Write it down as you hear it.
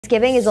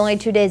Thanksgiving is only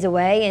 2 days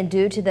away, and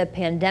due to the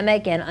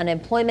pandemic and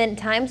unemployment,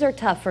 times are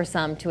tough for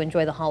some to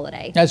enjoy the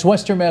holiday. As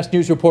Western Mass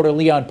News reporter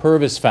Leon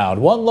Purvis found,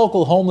 one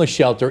local homeless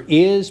shelter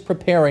is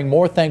preparing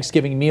more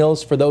Thanksgiving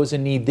meals for those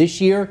in need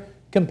this year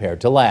compared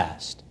to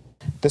last.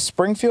 The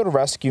Springfield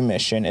Rescue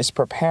Mission is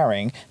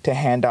preparing to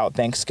hand out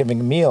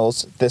Thanksgiving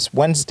meals this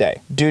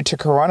Wednesday. Due to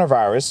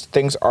coronavirus,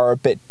 things are a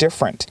bit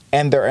different,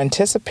 and they're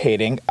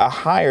anticipating a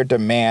higher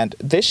demand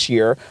this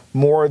year,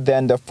 more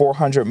than the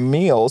 400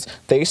 meals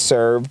they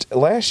served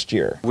last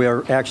year. We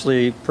are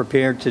actually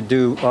prepared to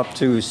do up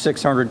to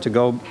 600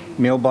 to-go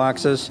meal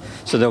boxes,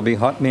 so there'll be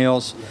hot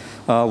meals.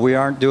 We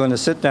aren't doing a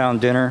sit-down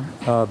dinner,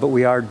 but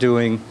we are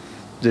doing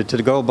the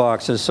to-go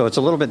boxes, so it's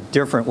a little bit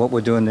different what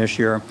we're doing this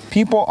year.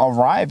 People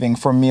arriving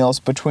for meals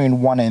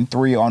between 1 and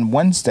 3 on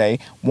Wednesday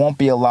won't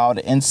be allowed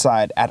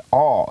inside at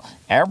all.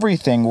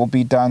 Everything will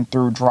be done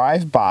through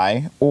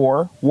drive-by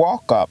or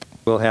walk-up.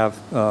 We'll have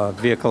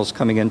vehicles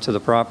coming into the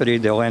property.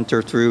 They'll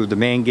enter through the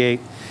main gate,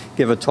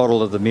 give a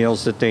total of the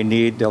meals that they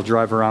need. They'll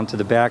drive around to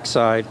the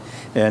backside,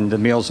 and the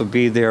meals will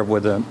be there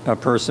with a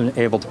person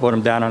able to put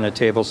them down on a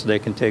table so they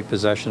can take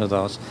possession of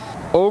those.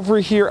 Over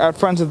here at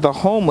Friends of the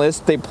Homeless,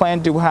 they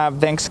plan to have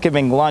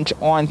Thanksgiving lunch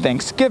on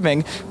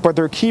Thanksgiving, but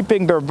they're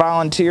keeping their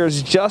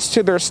volunteers just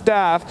to their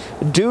staff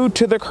due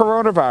to the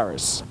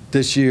coronavirus.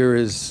 This year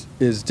is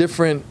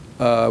different.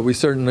 We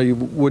certainly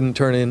wouldn't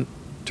turn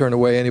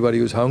away anybody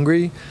who's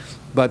hungry,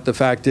 but the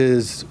fact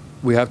is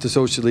we have to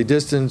socially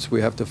distance,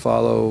 we have to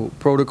follow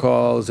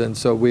protocols, and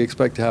so we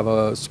expect to have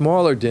a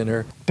smaller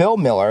dinner. Bill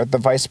Miller, the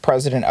vice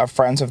president of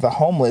Friends of the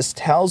Homeless,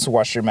 tells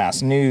Western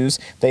Mass News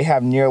they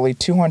have nearly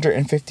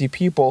 250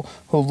 people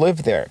who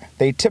live there.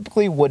 They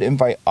typically would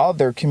invite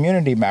other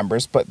community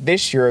members, but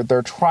this year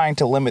they're trying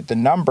to limit the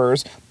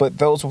numbers, but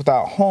those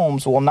without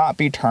homes will not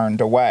be turned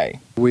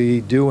away.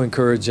 We do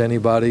encourage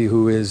anybody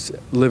who is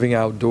living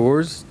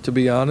outdoors, to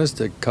be honest,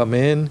 to come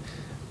in.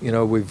 You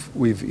know,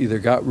 we've either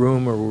got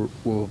room or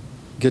we'll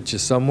get you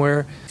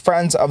somewhere.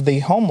 Friends of the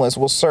Homeless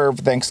will serve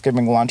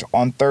Thanksgiving lunch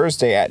on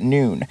Thursday at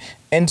noon.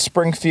 In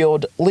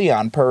Springfield,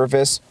 Leon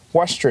Purvis,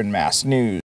 Western Mass News.